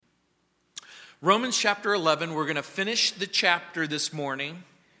Romans chapter 11, we're going to finish the chapter this morning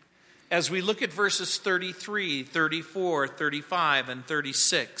as we look at verses 33, 34, 35, and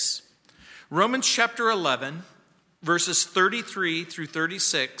 36. Romans chapter 11, verses 33 through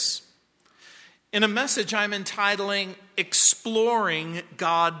 36, in a message I'm entitling, Exploring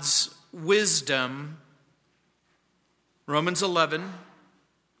God's Wisdom. Romans 11,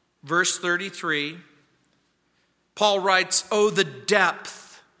 verse 33, Paul writes, "Oh, the depth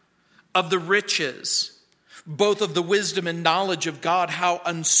of the riches, both of the wisdom and knowledge of God, how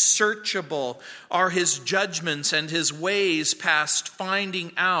unsearchable are his judgments and his ways past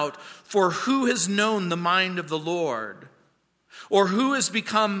finding out. For who has known the mind of the Lord? Or who has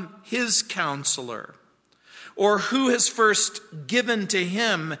become his counselor? Or who has first given to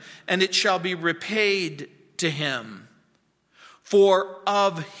him, and it shall be repaid to him? For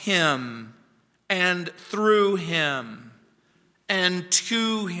of him, and through him, and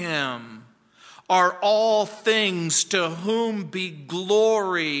to him are all things, to whom be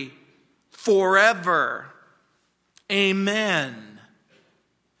glory forever. Amen."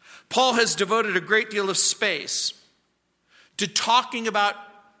 Paul has devoted a great deal of space to talking about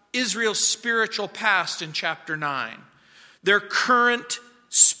Israel's spiritual past in chapter 9, their current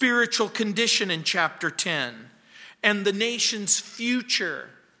spiritual condition in chapter 10, and the nation's future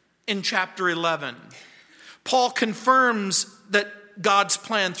in chapter 11. Paul confirms that God's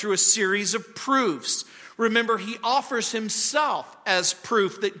plan through a series of proofs. Remember, he offers himself as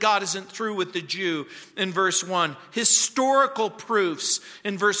proof that God isn't through with the Jew in verse 1. Historical proofs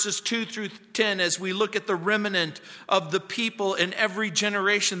in verses 2 through 10 as we look at the remnant of the people in every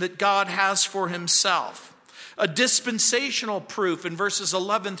generation that God has for himself. A dispensational proof in verses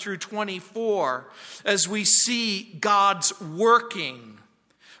 11 through 24 as we see God's working.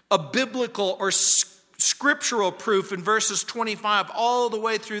 A biblical or scriptural proof in verses 25 all the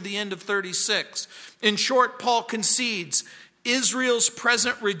way through the end of 36. In short, Paul concedes Israel's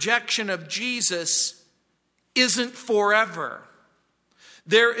present rejection of Jesus isn't forever.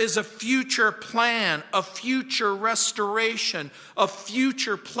 There is a future plan, a future restoration, a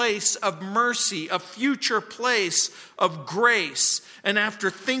future place of mercy, a future place of grace. And after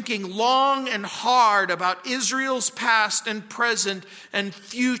thinking long and hard about Israel's past and present and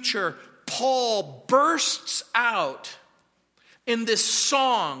future, Paul bursts out in this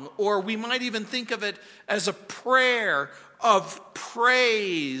song, or we might even think of it as a prayer of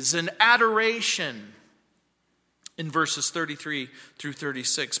praise and adoration in verses 33 through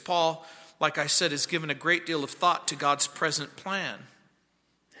 36. Paul, like I said, has given a great deal of thought to God's present plan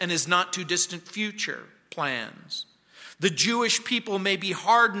and his not too distant future plans. The Jewish people may be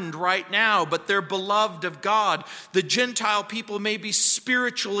hardened right now, but they're beloved of God. The Gentile people may be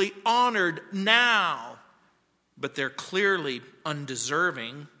spiritually honored now, but they're clearly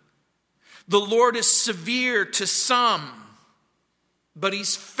undeserving. The Lord is severe to some, but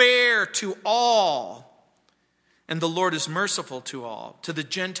he's fair to all. And the Lord is merciful to all, to the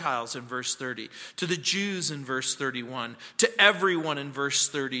Gentiles in verse 30, to the Jews in verse 31, to everyone in verse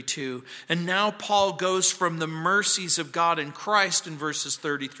 32. And now Paul goes from the mercies of God in Christ in verses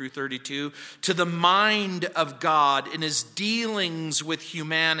 30 through 32 to the mind of God in his dealings with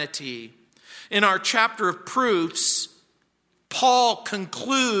humanity. In our chapter of proofs, Paul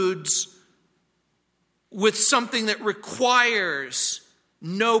concludes with something that requires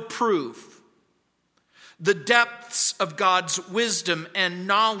no proof. The depths of God's wisdom and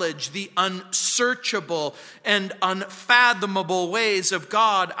knowledge, the unsearchable and unfathomable ways of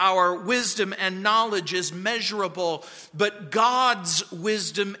God. Our wisdom and knowledge is measurable, but God's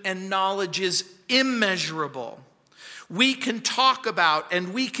wisdom and knowledge is immeasurable. We can talk about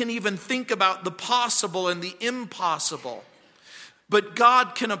and we can even think about the possible and the impossible. But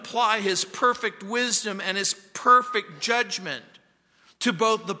God can apply his perfect wisdom and his perfect judgment to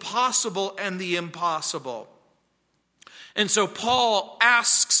both the possible and the impossible. And so Paul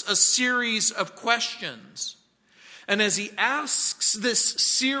asks a series of questions. And as he asks this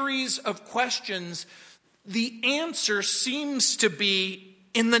series of questions, the answer seems to be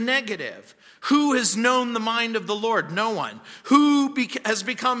in the negative. Who has known the mind of the Lord? No one. Who has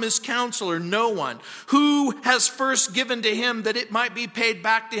become his counselor? No one. Who has first given to him that it might be paid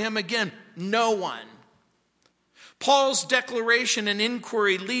back to him again? No one. Paul's declaration and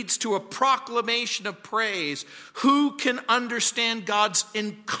inquiry leads to a proclamation of praise. Who can understand God's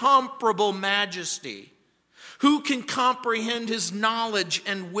incomparable majesty? Who can comprehend his knowledge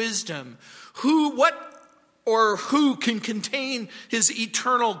and wisdom? Who can contain his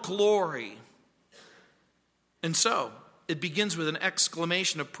eternal glory? And so, it begins with an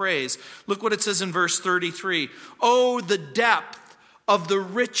exclamation of praise. Look what it says in verse 33. Oh, the depth of the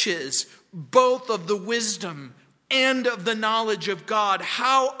riches, both of the wisdom and of the knowledge of God.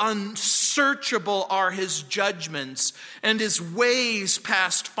 How unsearchable are his judgments and his ways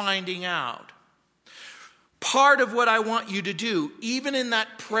past finding out. Part of what I want you to do, even in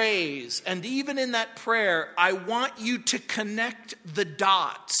that praise and even in that prayer, I want you to connect the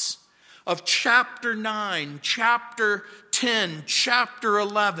dots of chapter 9, chapter 10, chapter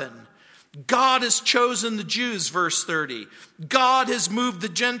 11. God has chosen the Jews, verse 30. God has moved the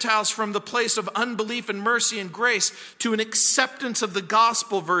Gentiles from the place of unbelief and mercy and grace to an acceptance of the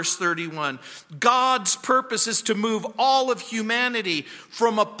gospel, verse 31. God's purpose is to move all of humanity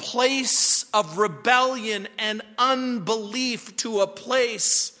from a place of rebellion and unbelief to a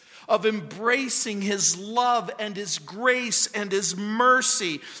place of embracing his love and his grace and his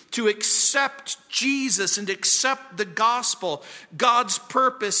mercy, to accept Jesus and accept the gospel. God's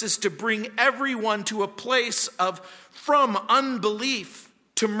purpose is to bring everyone to a place of from unbelief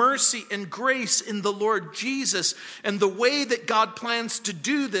to mercy and grace in the Lord Jesus. And the way that God plans to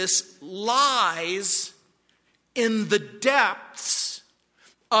do this lies in the depths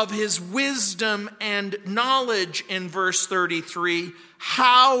of his wisdom and knowledge in verse 33.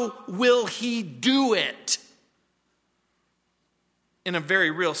 How will he do it? In a very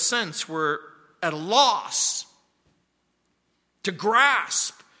real sense, we're at a loss to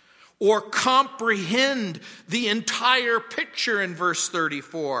grasp or comprehend the entire picture in verse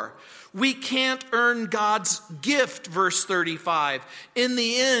 34. We can't earn God's gift, verse 35. In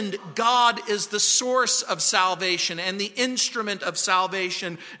the end, God is the source of salvation and the instrument of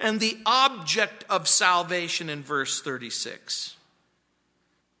salvation and the object of salvation in verse 36.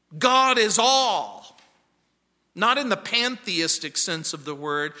 God is all. Not in the pantheistic sense of the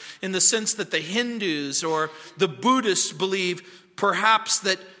word, in the sense that the Hindus or the Buddhists believe perhaps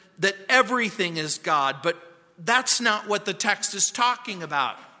that everything is God, but that's not what the text is talking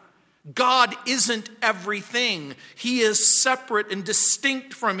about. God isn't everything. He is separate and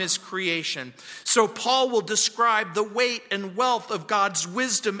distinct from his creation. So Paul will describe the weight and wealth of God's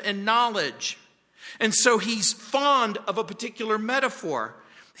wisdom and knowledge. And so he's fond of a particular metaphor.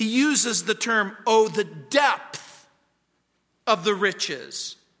 He uses the term, oh, the depth of the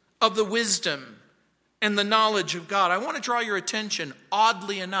riches, of the wisdom and the knowledge of God. I want to draw your attention,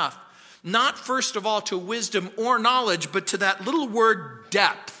 oddly enough, not first of all to wisdom or knowledge, but to that little word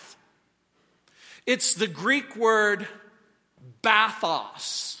depth. It's the Greek word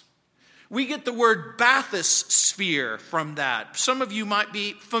bathos. We get the word bathysphere from that. Some of you might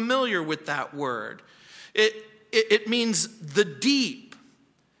be familiar with that word. It means the deep.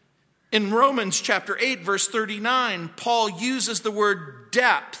 In Romans chapter 8, verse 39, Paul uses the word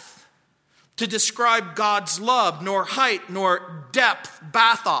depth to describe God's love. Nor height, nor depth,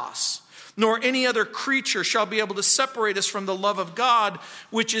 bathos, nor any other creature shall be able to separate us from the love of God,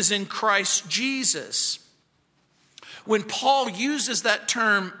 which is in Christ Jesus. When Paul uses that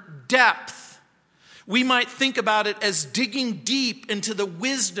term depth, we might think about it as digging deep into the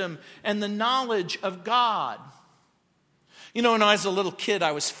wisdom and the knowledge of God. You know, when I was a little kid,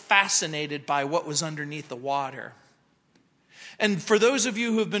 I was fascinated by what was underneath the water. And for those of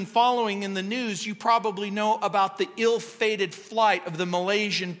you who have been following in the news, you probably know about the ill-fated flight of the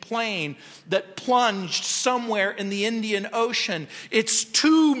Malaysian plane that plunged somewhere in the Indian Ocean. It's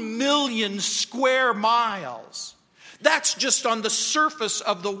 2 million square miles. That's just on the surface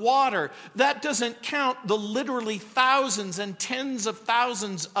of the water. That doesn't count the literally thousands and tens of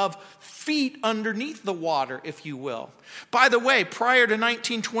thousands of feet underneath the water, if you will. By the way, prior to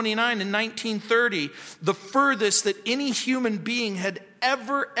 1929 and 1930, the furthest that any human being had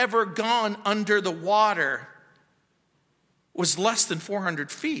ever gone under the water was less than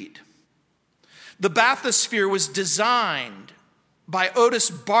 400 feet. The bathysphere was designed by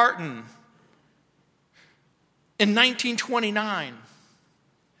Otis Barton in 1929.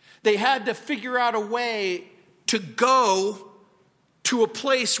 They had to figure out a way to go to a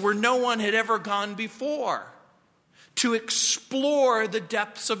place where no one had ever gone before, to explore the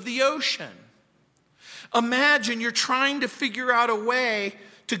depths of the ocean. Imagine you're trying to figure out a way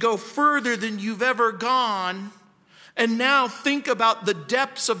to go further than you've ever gone, and now think about the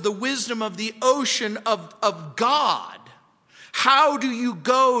depths of the wisdom of the ocean of God. How do you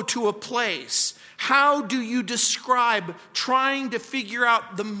go to a place? How do you describe trying to figure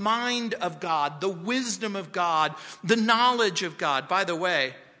out the mind of God, the wisdom of God, the knowledge of God? By the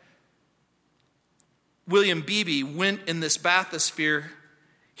way, William Beebe went in this bathysphere.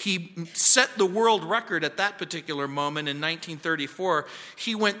 He set the world record at that particular moment in 1934.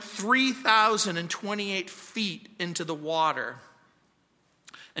 He went 3,028 feet into the water,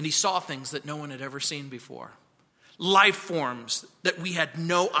 and he saw things that no one had ever seen before. life forms that we had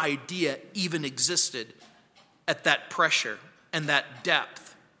no idea even existed at that pressure and that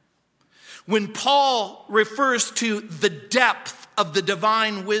depth. When Paul refers to the depth of the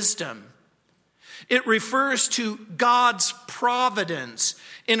divine wisdom, it refers to God's providence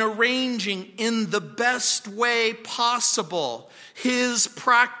in arranging in the best way possible his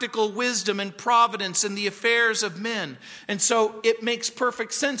practical wisdom and providence in the affairs of men. And so it makes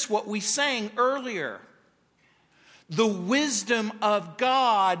perfect sense what we sang earlier. The wisdom of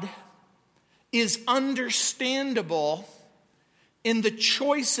God is understandable in the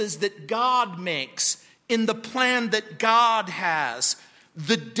choices that God makes, in the plan that God has.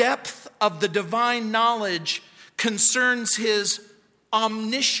 The depth of the divine knowledge concerns his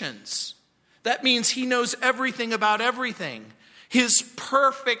omniscience. That means he knows everything about everything. His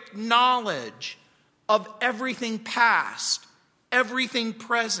perfect knowledge of everything past, everything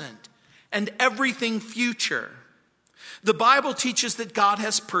present, and everything future. The Bible teaches that God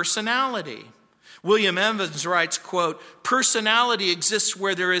has personality. William Evans writes, quote, "Personality exists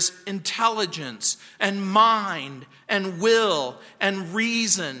where there is intelligence and mind and will and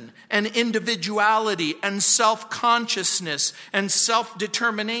reason and individuality and self-consciousness and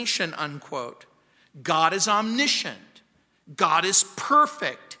self-determination," unquote. God is omniscient. God is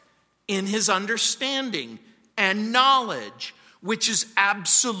perfect in his understanding and knowledge, which is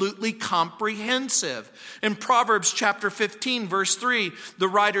absolutely comprehensive. In Proverbs chapter 15, verse 3, the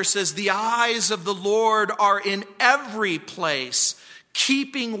writer says, "The eyes of the Lord are in every place,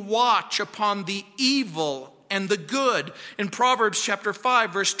 keeping watch upon the evil and the good." In Proverbs chapter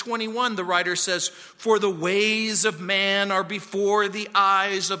 5, verse 21, the writer says, "For the ways of man are before the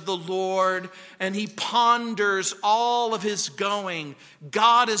eyes of the Lord, and he ponders all of his going."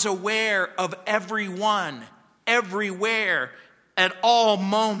 God is aware of everyone, everywhere, at all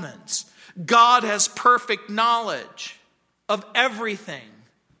moments. God has perfect knowledge of everything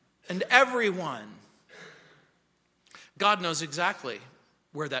and everyone. God knows exactly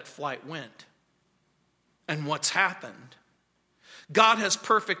where that flight went and what's happened. God has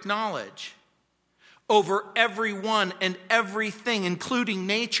perfect knowledge over everyone and everything, including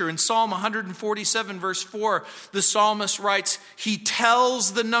nature. In Psalm 147, verse 4, the psalmist writes, "He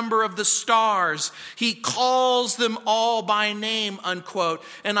tells the number of the stars. He calls them all by name," unquote.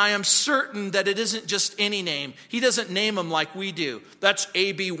 And I am certain that it isn't just any name. He doesn't name them like we do. That's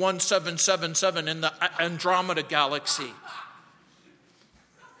AB 1777 in the Andromeda galaxy.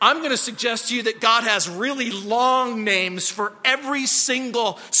 I'm going to suggest to you that God has really long names for every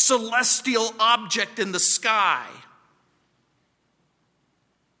single celestial object in the sky.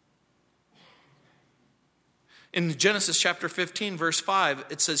 In Genesis chapter 15, verse 5,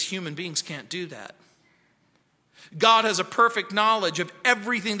 it says human beings can't do that. God has a perfect knowledge of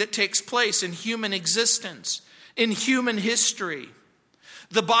everything that takes place in human existence, in human history.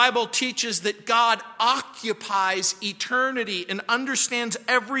 The Bible teaches that God occupies eternity and understands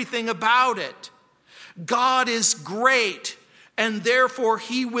everything about it. God is great, and therefore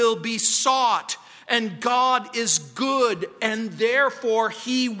he will be sought. And God is good, and therefore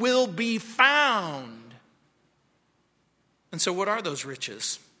he will be found. And so what are those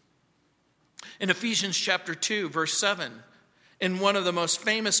riches? In Ephesians chapter 2, verse 7, in one of the most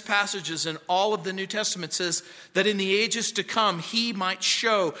famous passages in all of the New Testament, says that in the ages to come, he might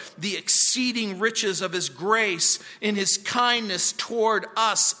show the exceeding riches of his grace in his kindness toward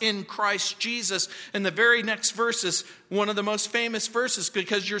us in Christ Jesus. And the very next verse is one of the most famous verses,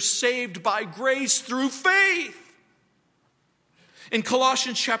 because you're saved by grace through faith. In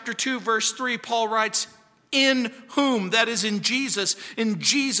Colossians chapter 2, verse 3, Paul writes, "In whom," that is in Jesus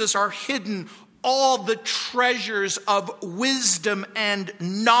are hidden all the treasures of wisdom and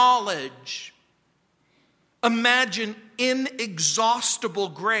knowledge. Imagine inexhaustible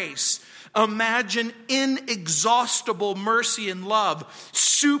grace. Imagine inexhaustible mercy and love.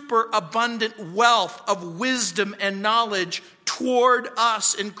 Superabundant wealth of wisdom and knowledge toward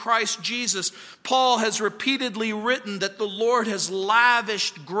us in Christ Jesus. Paul has repeatedly written that the Lord has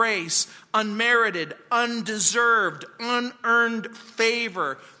lavished grace, unmerited, undeserved, unearned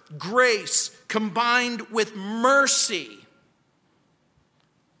favor, grace combined with mercy,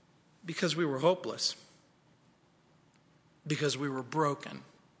 because we were hopeless, because we were broken,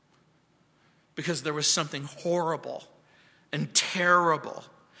 because there was something horrible and terrible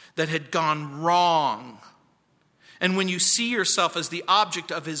that had gone wrong. And when you see yourself as the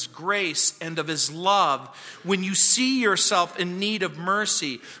object of his grace and of his love, when you see yourself in need of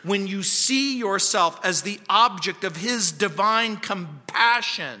mercy, when you see yourself as the object of his divine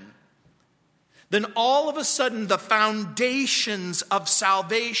compassion, then all of a sudden the foundations of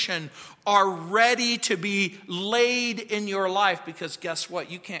salvation are ready to be laid in your life. Because guess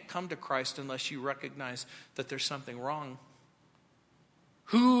what? You can't come to Christ unless you recognize that there's something wrong.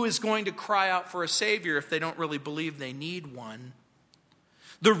 Who is going to cry out for a Savior if they don't really believe they need one?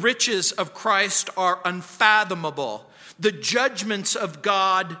 The riches of Christ are unfathomable. The judgments of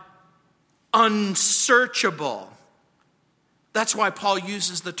God unsearchable. That's why Paul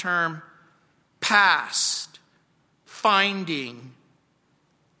uses the term past, finding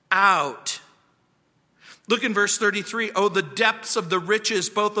out. Look in verse 33. Oh, the depths of the riches,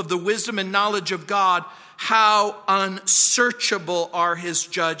 both of the wisdom and knowledge of God. How unsearchable are his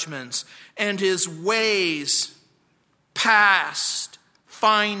judgments and his ways past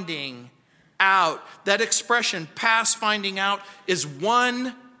finding out. That expression, past finding out, is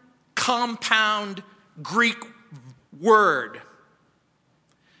one compound Greek word.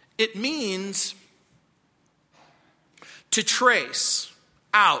 It means to trace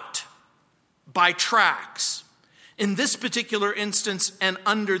out by tracks. In this particular instance and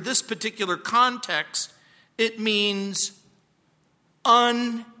under this particular context, it means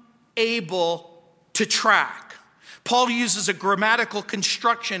unable to track. Paul uses a grammatical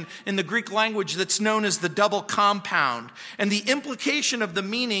construction in the Greek language that's known as the double compound. And the implication of the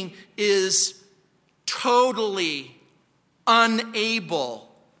meaning is totally unable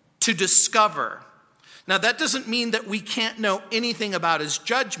to discover. Now, that doesn't mean that we can't know anything about his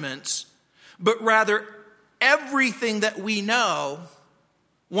judgments, but rather everything that we know,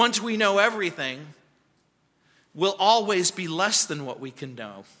 once we know everything, will always be less than what we can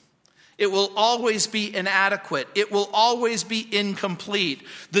know. It will always be inadequate. It will always be incomplete.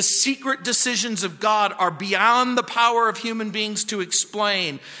 The secret decisions of God are beyond the power of human beings to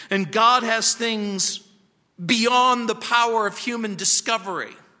explain. And God has things beyond the power of human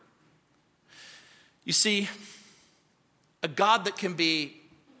discovery. You see, a God that can be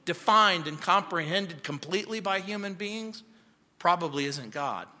defined and comprehended completely by human beings probably isn't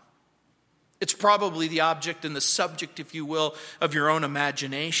God. It's probably the object and the subject, if you will, of your own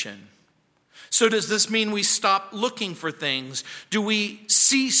imagination. So does this mean we stop looking for things? Do we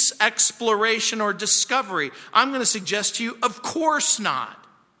cease exploration or discovery? I'm going to suggest to you, of course not.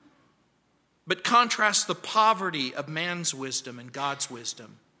 But contrast the poverty of man's wisdom and God's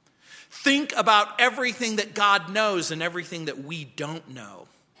wisdom. Think about everything that God knows and everything that we don't know.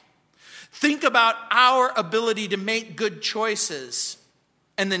 Think about our ability to make good choices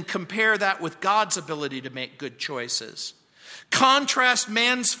and then compare that with God's ability to make good choices. Contrast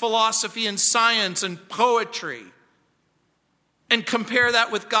man's philosophy and science and poetry and compare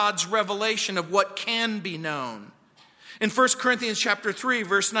that with God's revelation of what can be known. In 1 Corinthians chapter 3,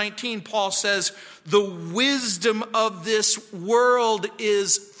 verse 19, Paul says, the wisdom of this world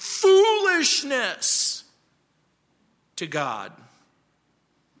is foolishness to God.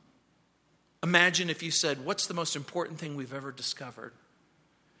 Imagine if you said, what's the most important thing we've ever discovered?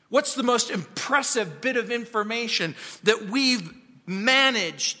 What's the most impressive bit of information that we've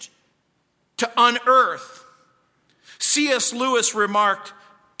managed to unearth? C.S. Lewis remarked,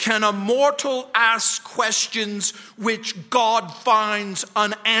 can a mortal ask questions which God finds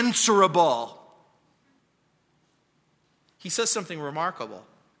unanswerable? He says something remarkable.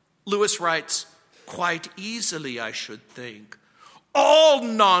 Lewis writes, quite easily, I should think. All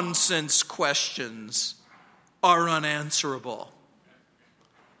nonsense questions are unanswerable.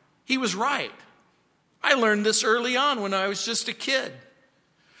 He was right. I learned this early on when I was just a kid.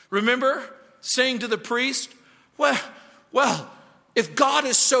 Remember saying to the priest, well, if God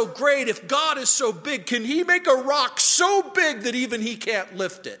is so great, if God is so big, can he make a rock so big that even he can't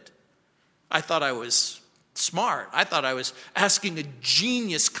lift it? I thought I was smart. I thought I was asking a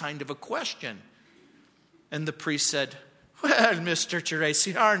genius kind of a question. And the priest said, well, Mr.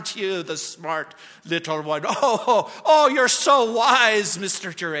 Geraci, aren't you the smart little one? Oh, you're so wise,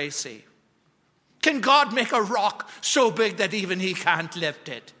 Mr. Geraci. Can God make a rock so big that even he can't lift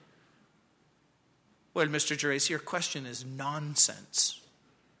it? Well, Mr. Geraci, your question is nonsense.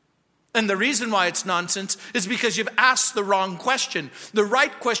 And the reason why it's nonsense is because you've asked the wrong question. The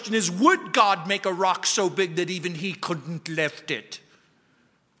right question is, would God make a rock so big that even he couldn't lift it?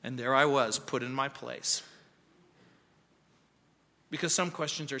 And there I was, put in my place. Because some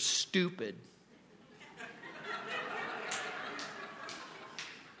questions are stupid.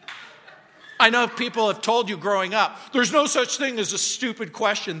 I know people have told you growing up, there's no such thing as a stupid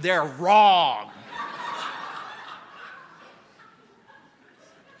question. They're wrong.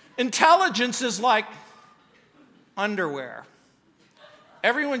 Intelligence is like underwear.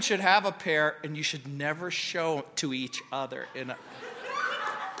 Everyone should have a pair, and you should never show to each other.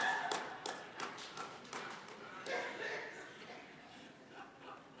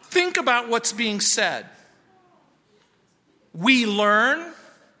 about what's being said. We learn,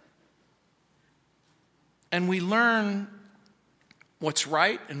 and we learn what's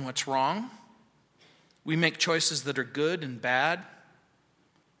right and what's wrong. We make choices that are good and bad,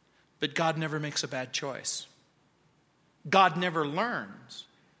 but God never makes a bad choice. God never learns.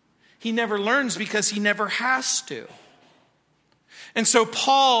 He never learns because he never has to. And so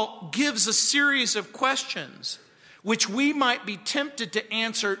Paul gives a series of questions which we might be tempted to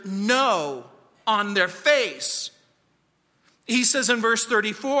answer no on their face. He says in verse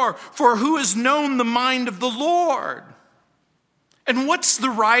 34, "For who has known the mind of the Lord?" And what's the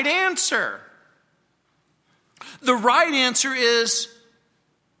right answer? The right answer is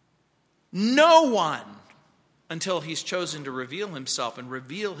no one, until he's chosen to reveal himself and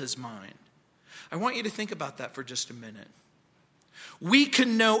reveal his mind. I want you to think about that for just a minute. We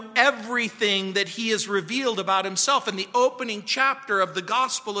can know everything that he has revealed about himself. In the opening chapter of the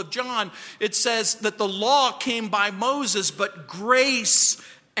Gospel of John, it says that the law came by Moses, but grace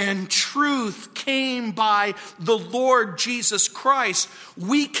and truth came by the Lord Jesus Christ.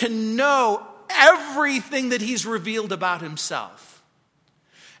 We can know everything that he's revealed about himself.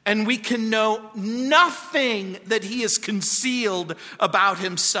 And we can know nothing that he has concealed about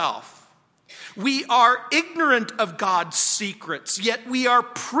himself. We are ignorant of God's secrets, yet we are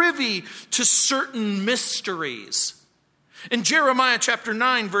privy to certain mysteries. In Jeremiah chapter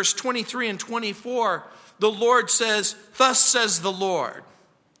 9, verse 23 and 24, the Lord says, "Thus says the Lord."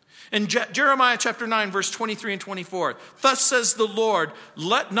 In Jeremiah chapter 9, verse 23 and 24, "Thus says the Lord,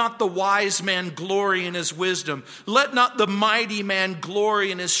 let not the wise man glory in his wisdom. Let not the mighty man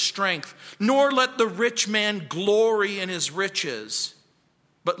glory in his strength, nor let the rich man glory in his riches.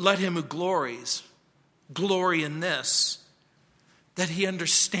 But let him who glories, glory in this, that he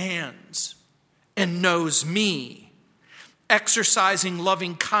understands and knows me, exercising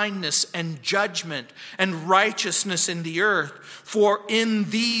loving kindness and judgment and righteousness in the earth. For in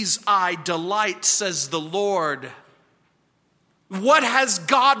these I delight, says the Lord." What has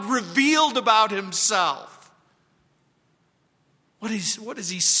God revealed about himself? What has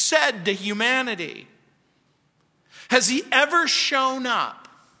he said to humanity? Has he ever shown up?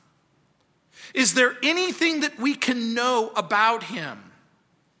 Is there anything that we can know about him?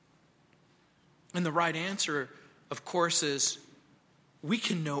 And the right answer, of course, is we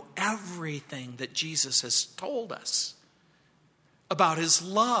can know everything that Jesus has told us about his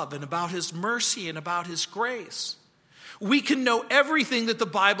love and about his mercy and about his grace. We can know everything that the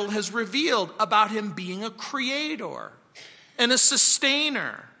Bible has revealed about him being a creator and a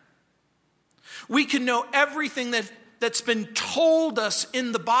sustainer. We can know everything that's been told us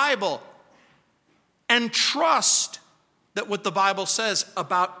in the Bible and trust that what the Bible says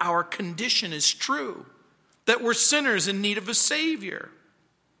about our condition is true, that we're sinners in need of a Savior.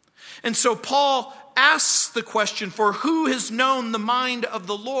 And so Paul asks the question, for who has known the mind of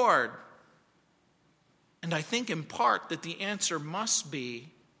the Lord? And I think in part that the answer must be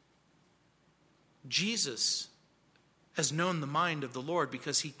Jesus has known the mind of the Lord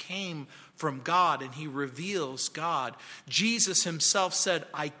because he came from God and he reveals God. Jesus himself said,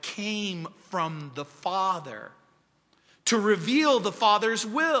 "I came from the Father to reveal the Father's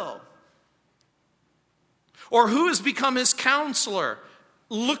will." Or who has become his counselor?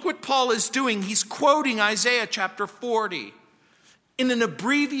 Look what Paul is doing. He's quoting Isaiah chapter 40 in an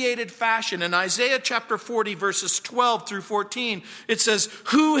abbreviated fashion. In Isaiah chapter 40, verses 12 through 14, it says,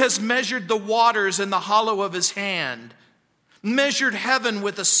 "Who has measured the waters in the hollow of his hand, measured heaven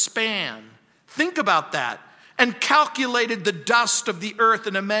with a span?" Think about that. "And calculated the dust of the earth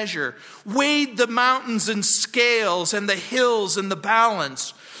in a measure, weighed the mountains in scales and the hills in the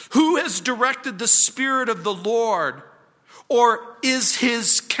balance. Who has directed the Spirit of the Lord, or is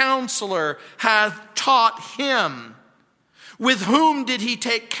his counselor, hath taught him? With whom did he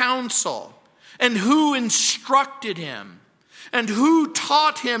take counsel? And who instructed him? And who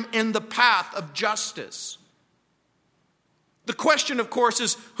taught him in the path of justice?" The question, of course,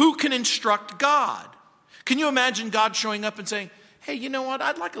 is who can instruct God? Can you imagine God showing up and saying, "Hey, you know what?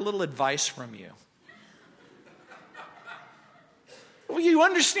 I'd like a little advice from you." Well, you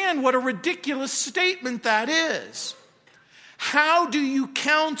understand what a ridiculous statement that is. How do you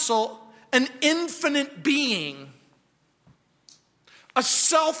counsel an infinite being, a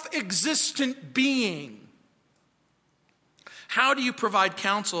self-existent being? How do you provide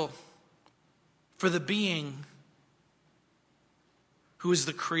counsel for the being who is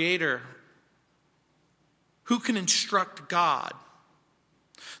the creator? Who can instruct God?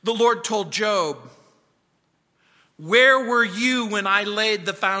 The Lord told Job, "Where were you when I laid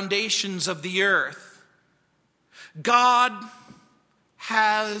the foundations of the earth?" God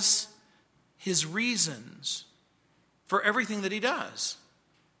has his reasons for everything that he does.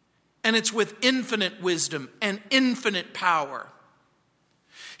 And it's with infinite wisdom and infinite power.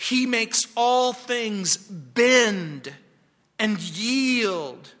 He makes all things bend and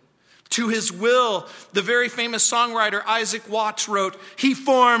yield to his will. The very famous songwriter Isaac Watts wrote, "He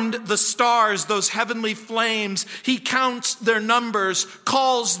formed the stars, those heavenly flames. He counts their numbers,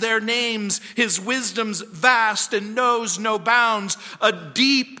 calls their names. His wisdom's vast and knows no bounds. A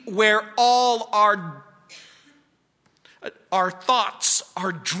deep where all our thoughts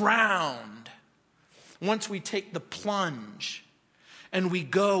are drowned." Once we take the plunge and we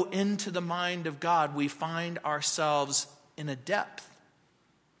go into the mind of God, we find ourselves in a depth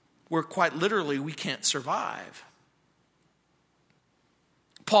where quite literally we can't survive.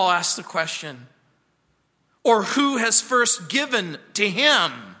 Paul asks the question, or who has first given to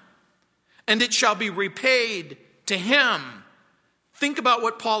him, and it shall be repaid to him? Think about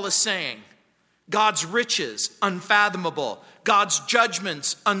what Paul is saying. God's riches, unfathomable. God's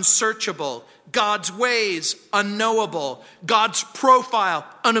judgments, unsearchable. God's ways, unknowable. God's profile,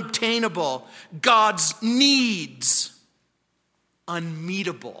 unobtainable. God's needs,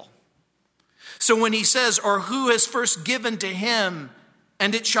 unmeetable. So when he says, or who has first given to him,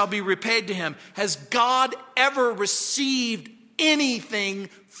 and it shall be repaid to him, has God ever received anything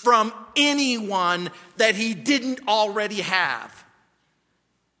from anyone that he didn't already have?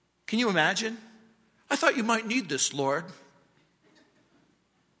 Can you imagine? I thought you might need this, Lord.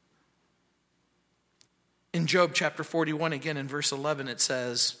 In Job chapter 41, again in verse 11, it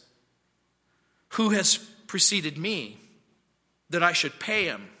says, who has preceded me that I should pay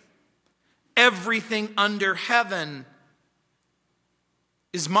him? Everything under heaven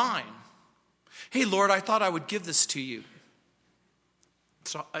is mine. Hey, Lord, I thought I would give this to you.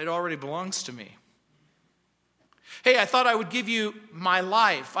 So it already belongs to me. Hey, I thought I would give you my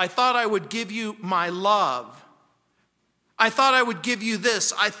life. I thought I would give you my love. I thought I would give you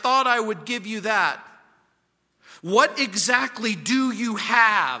this. I thought I would give you that. What exactly do you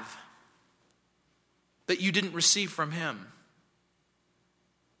have that you didn't receive from him?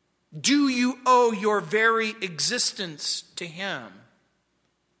 Do you owe your very existence to him?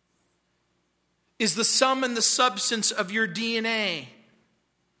 Is the sum and the substance of your DNA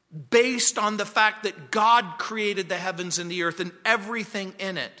based on the fact that God created the heavens and the earth and everything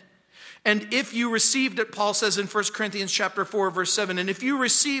in it? And if you received it, Paul says in 1 Corinthians chapter 4, verse 7, and if you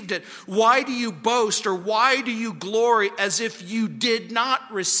received it, why do you boast or why do you glory as if you did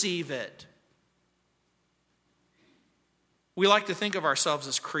not receive it? We like to think of ourselves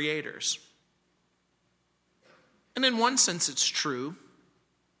as creators. And in one sense, it's true.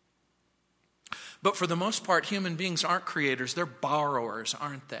 But for the most part, human beings aren't creators. They're borrowers,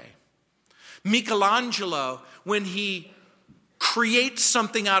 aren't they? Michelangelo, when he creates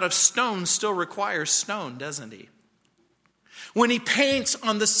something out of stone, still requires stone, doesn't he? When he paints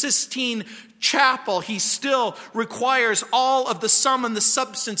on the Sistine Chapel, he still requires all of the sum and the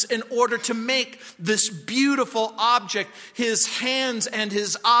substance in order to make this beautiful object. His hands and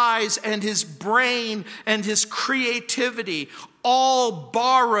his eyes and his brain and his creativity, all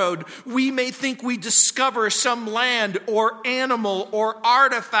borrowed. We may think we discover some land or animal or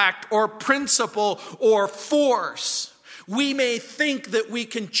artifact or principle or force. We may think that we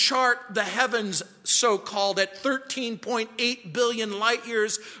can chart the heavens, so-called, at 13.8 billion light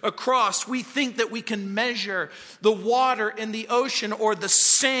years across. We think that we can measure the water in the ocean or the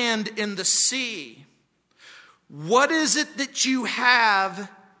sand in the sea. What is it that you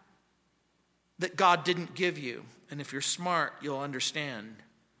have that God didn't give you? And if you're smart, you'll understand.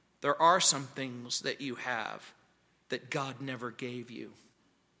 There are some things that you have that God never gave you.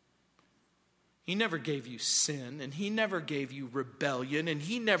 He never gave you sin, and he never gave you rebellion, and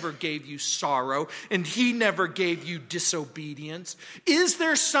he never gave you sorrow, and he never gave you disobedience. Is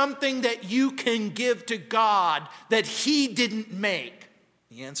there something that you can give to God that he didn't make?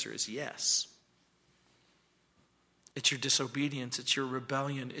 The answer is yes. It's your disobedience, it's your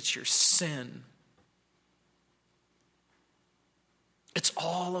rebellion, it's your sin. It's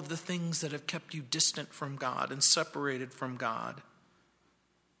all of the things that have kept you distant from God and separated from God.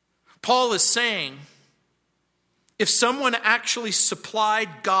 Paul is saying, if someone actually supplied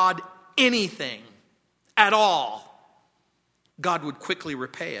God anything at all, God would quickly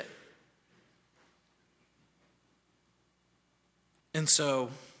repay it. And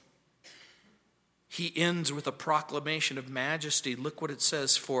so he ends with a proclamation of majesty. Look what it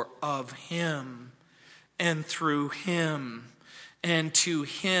says, for of him and through him And to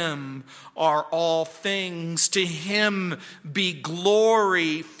him are all things. To him be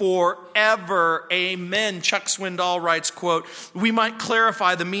glory forever. Amen. Chuck Swindoll writes, quote, we might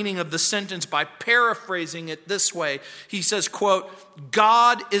clarify the meaning of the sentence by paraphrasing it this way. He says, quote,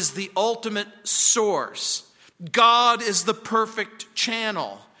 God is the ultimate source. God is the perfect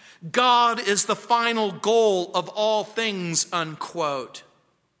channel. God is the final goal of all things, unquote.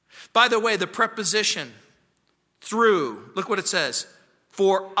 By the way, the preposition through, look what it says,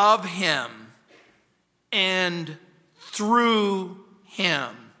 for of him and through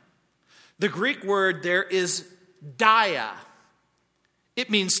him. The Greek word there is dia. It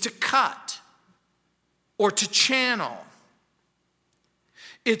means to cut or to channel.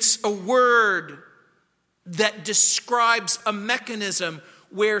 It's a word that describes a mechanism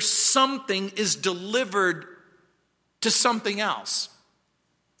where something is delivered to something else.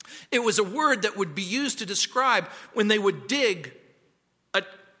 It was a word that would be used to describe when they would dig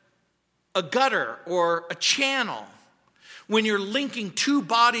a gutter or a channel. When you're linking two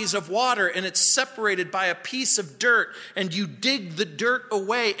bodies of water and it's separated by a piece of dirt, and you dig the dirt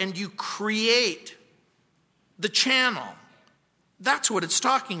away and you create the channel. That's what it's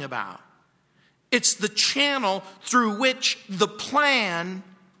talking about. It's the channel through which the plan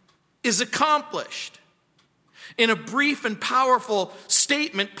is accomplished. In a brief and powerful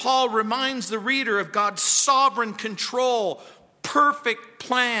statement, Paul reminds the reader of God's sovereign control, perfect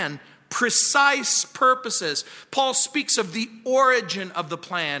plan, precise purposes. Paul speaks of the origin of the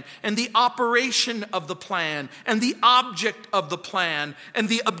plan and the operation of the plan and the object of the plan and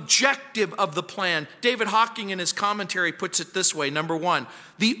the objective of the plan. David Hocking in his commentary puts it this way. Number one,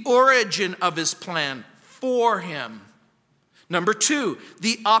 the origin of his plan for him. Number two,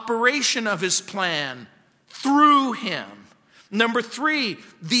 the operation of his plan through him. Number three,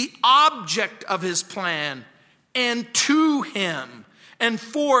 the object of his plan and to him. And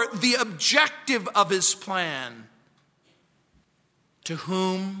four, the objective of his plan. To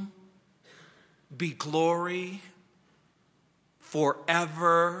whom be glory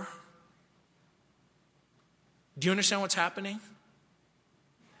forever. Do you understand what's happening?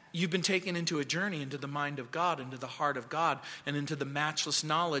 You've been taken into a journey into the mind of God, into the heart of God, and into the matchless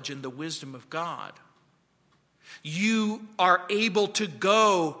knowledge and the wisdom of God. You are able to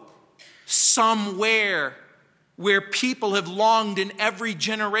go somewhere where people have longed in every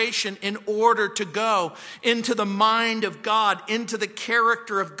generation in order to go into the mind of God, into the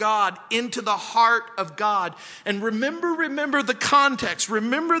character of God, into the heart of God. And remember the context.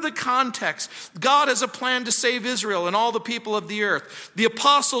 Remember the context. God has a plan to save Israel and all the people of the earth. The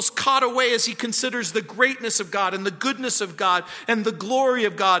apostles caught away as he considers the greatness of God and the goodness of God and the glory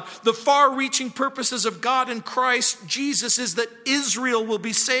of God. The far-reaching purposes of God in Christ Jesus is that Israel will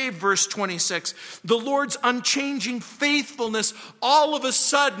be saved, verse 26. The Lord's unchanging faithfulness all of a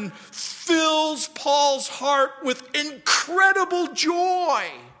sudden fills Paul's heart with incredible joy.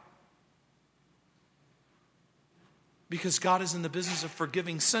 Because God is in the business of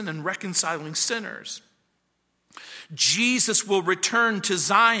forgiving sin and reconciling sinners. Jesus will return to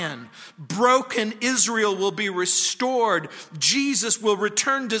Zion. Broken Israel will be restored. Jesus will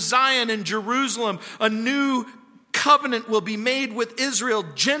return to Zion and Jerusalem. A new covenant will be made with Israel.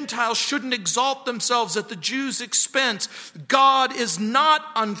 Gentiles shouldn't exalt themselves at the Jews' expense. God is not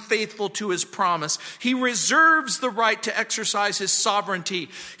unfaithful to his promise. He reserves the right to exercise his sovereignty.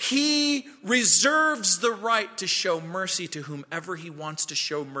 He reserves the right to show mercy to whomever he wants to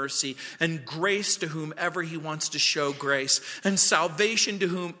show mercy, and grace to whomever he wants to show grace, and salvation to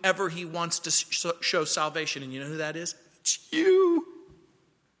whomever he wants to show salvation. And you know who that is? It's you.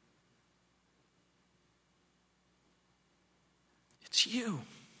 It's you.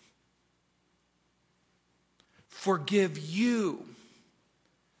 Forgive you.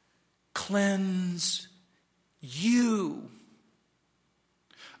 Cleanse you.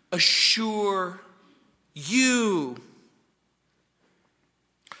 Assure you.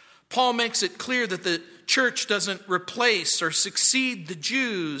 Paul makes it clear that the church doesn't replace or succeed the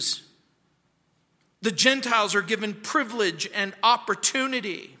Jews. The Gentiles are given privilege and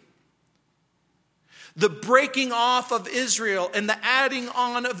opportunity. The breaking off of Israel and the adding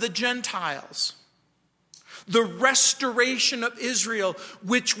on of the Gentiles. The restoration of Israel,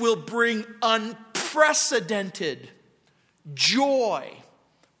 which will bring unprecedented joy,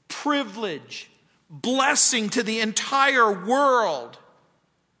 privilege, blessing to the entire world.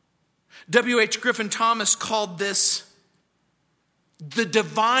 W.H. Griffin Thomas called this the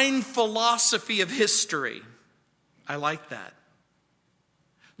divine philosophy of history. I like that.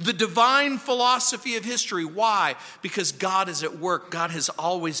 The divine philosophy of history. Why? Because God is at work. God has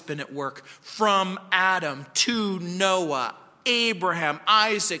always been at work. From Adam to Noah, Abraham,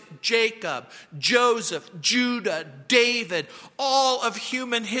 Isaac, Jacob, Joseph, Judah, David, all of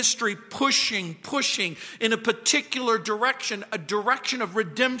human history pushing in a particular direction, a direction of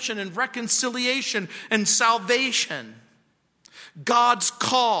redemption and reconciliation and salvation. God's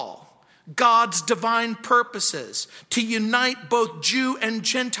call, God's divine purposes to unite both Jew and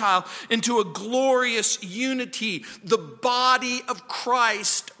Gentile into a glorious unity, the body of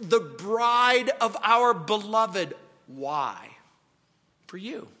Christ, the bride of our beloved. Why? For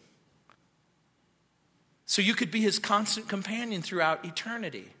you. So you could be his constant companion throughout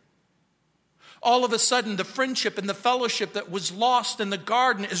eternity. All of a sudden, the friendship and the fellowship that was lost in the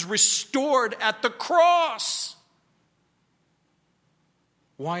garden is restored at the cross.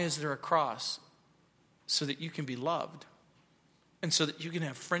 Why is there a cross? So that you can be loved and so that you can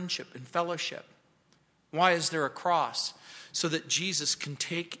have friendship and fellowship. Why is there a cross? So that Jesus can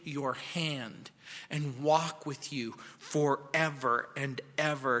take your hand and walk with you forever and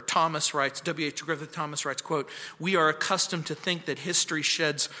ever. Thomas writes, W.H. Griffith Thomas writes, quote, "We are accustomed to think that history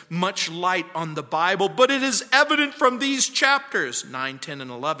sheds much light on the Bible, but it is evident from these chapters, 9, 10, and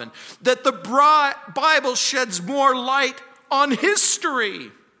 11, that the Bible sheds more light on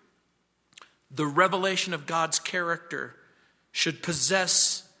history. The revelation of God's character should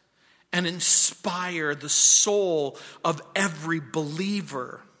possess and inspire the soul of every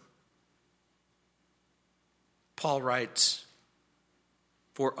believer." Paul writes,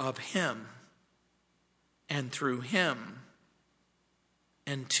 "For of him, and through him,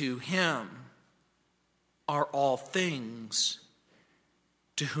 and to him are all things,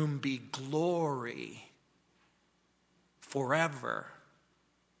 to whom be glory forever."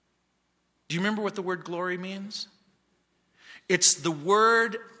 Do you remember what the word glory means? It's the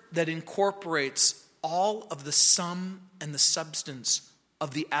word that incorporates all of the sum and the substance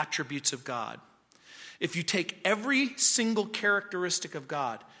of the attributes of God. If you take every single characteristic of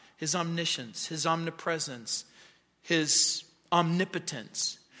God, his omniscience, his omnipresence, his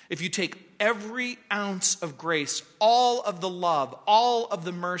omnipotence, if you take every ounce of grace, all of the love, all of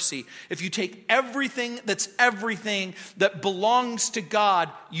the mercy, if you take everything that belongs to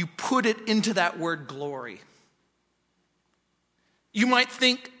God, you put it into that word glory. You might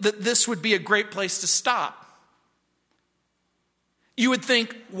think that this would be a great place to stop. You would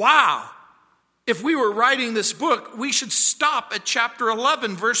think, wow, if we were writing this book, we should stop at chapter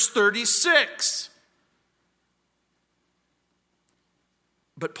 11, verse 36.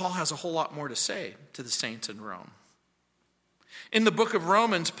 But Paul has a whole lot more to say to the saints in Rome. In the book of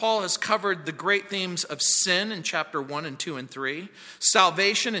Romans, Paul has covered the great themes of sin in chapter 1 and 2 and 3,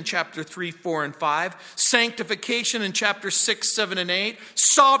 salvation in chapter 3, 4, and 5, sanctification in chapters 6, 7, and 8,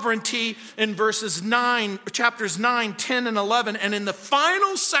 sovereignty in chapters 9, 10, and 11, and in the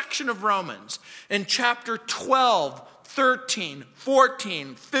final section of Romans, in chapter 12, 13,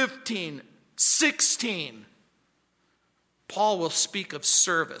 14, 15, 16, Paul will speak of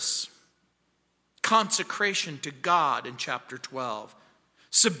service, consecration to God in chapter 12,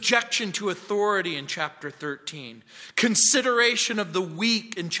 subjection to authority in chapter 13, consideration of the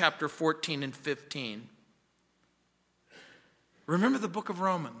weak in chapter 14 and 15. Remember the book of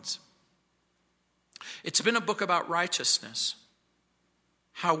Romans. It's been a book about righteousness,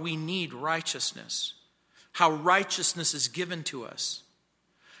 how we need righteousness, how righteousness is given to us,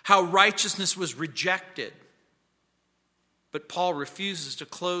 how righteousness was rejected. But Paul refuses to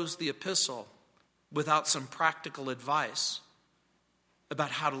close the epistle without some practical advice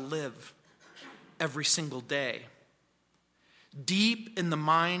about how to live every single day. Deep in the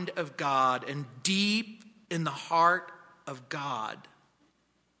mind of God and deep in the heart of God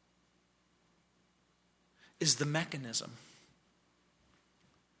is the mechanism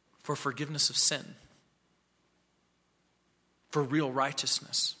for forgiveness of sin, for real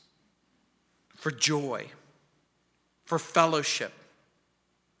righteousness, for joy, for fellowship.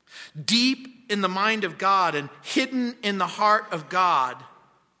 Deep in the mind of God and hidden in the heart of God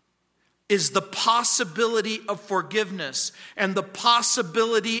is the possibility of forgiveness and the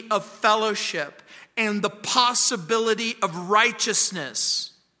possibility of fellowship and the possibility of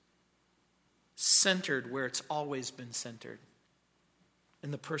righteousness, centered where it's always been centered,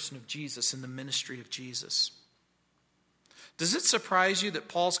 in the person of Jesus, in the ministry of Jesus. Does it surprise you that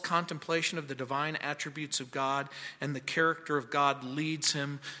Paul's contemplation of the divine attributes of God and the character of God leads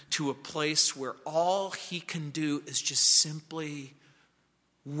him to a place where all he can do is just simply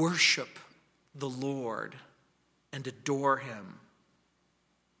worship the Lord and adore him,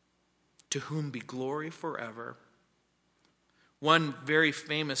 to whom be glory forever? One very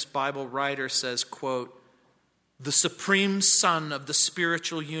famous Bible writer says, quote, the supreme Son of the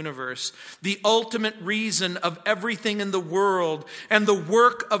spiritual universe, the ultimate reason of everything in the world, and the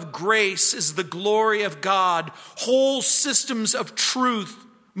work of grace is the glory of God. Whole systems of truth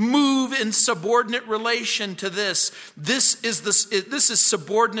move in subordinate relation to this. This is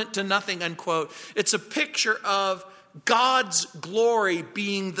subordinate to nothing, unquote. It's a picture of God's glory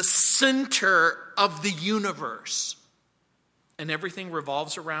being the center of the universe, and everything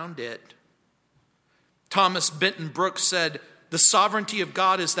revolves around it. Thomas Benton Brooks said, "The sovereignty of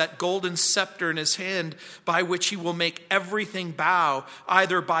God is that golden scepter in his hand by which he will make everything bow,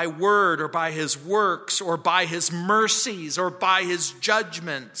 either by word or by his works or by his mercies or by his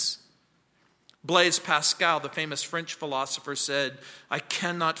judgments." Blaise Pascal, the famous French philosopher, said, "I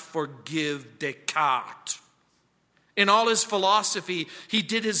cannot forgive Descartes." In all his philosophy, he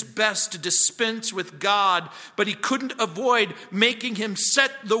did his best to dispense with God, but he couldn't avoid making him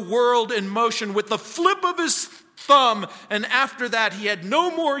set the world in motion with the flip of his thumb, and after that he had no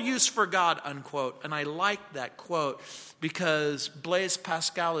more use for God, unquote. And I like that quote because Blaise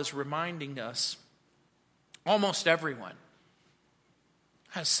Pascal is reminding us almost everyone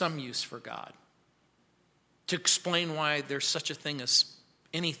has some use for God, to explain why there's such a thing as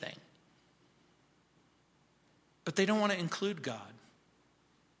anything. But they don't want to include God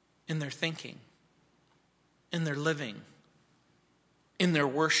in their thinking, in their living, in their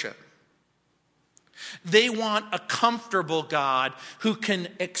worship. They want a comfortable God who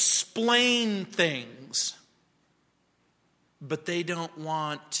can explain things, but they don't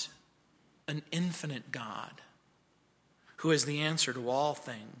want an infinite God who has the answer to all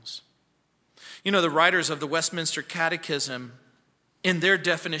things. You know, the writers of the Westminster Catechism, in their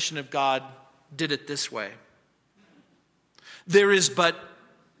definition of God, did it this way: there is but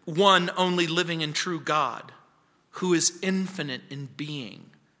one only living and true God, who is infinite in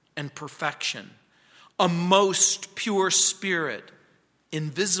being and perfection, a most pure spirit,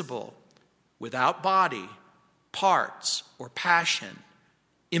 invisible, without body, parts, or passion,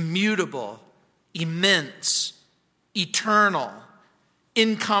 immutable, immense, eternal,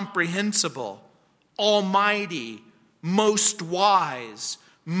 incomprehensible, almighty, most wise,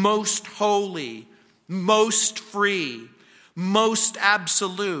 most holy, most free, most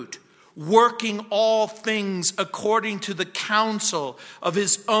absolute, working all things according to the counsel of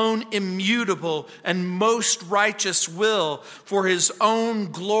his own immutable and most righteous will, for his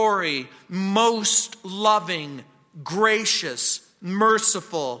own glory, most loving, gracious,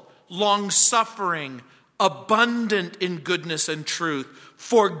 merciful, long-suffering, abundant in goodness and truth,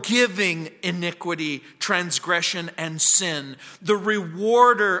 forgiving iniquity, transgression, and sin, the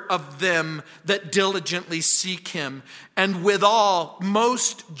rewarder of them that diligently seek him, and withal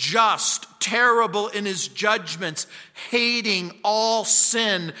most just, terrible in his judgments, hating all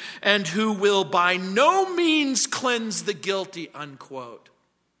sin, and who will by no means cleanse the guilty, unquote.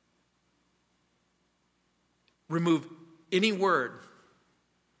 Remove any word,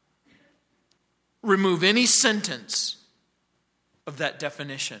 remove any sentence of that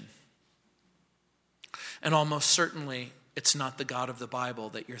definition, and almost certainly it's not the God of the Bible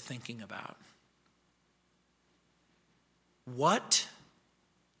that you're thinking about. What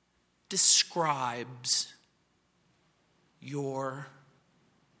describes your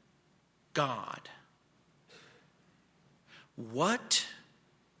God? What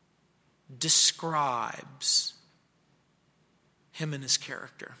describes him and his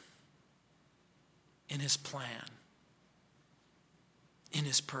character, in his plan, in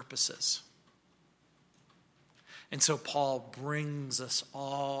his purposes? And so Paul brings us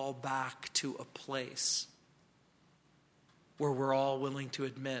all back to a place where we're all willing to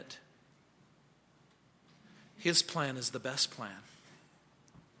admit his plan is the best plan.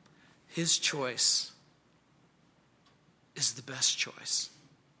 His choice is the best choice.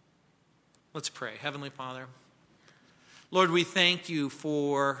 Let's pray. Heavenly Father, Lord, we thank you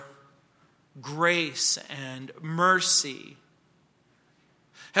for grace and mercy.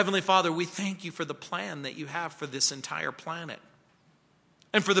 Heavenly Father, we thank you for the plan that you have for this entire planet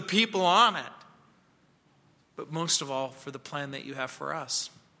and for the people on it, but most of all for the plan that you have for us,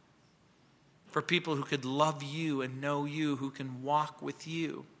 for people who could love you and know you, who can walk with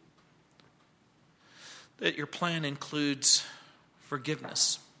you. That your plan includes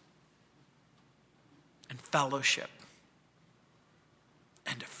forgiveness and fellowship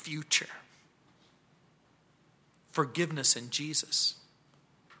and a future. Forgiveness in Jesus,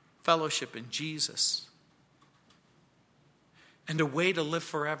 fellowship in Jesus, and a way to live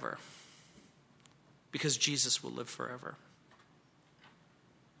forever, because Jesus will live forever.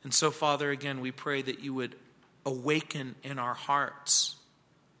 And so, Father, again, we pray that you would awaken in our hearts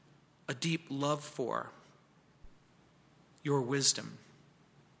a deep love for your wisdom.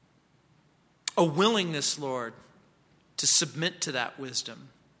 A willingness, Lord, to submit to that wisdom.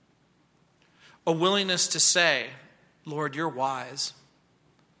 A willingness to say, Lord, you're wise.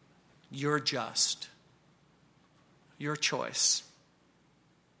 You're just. Your choice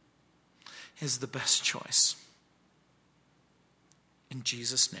is the best choice. In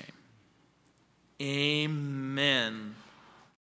Jesus' name, amen.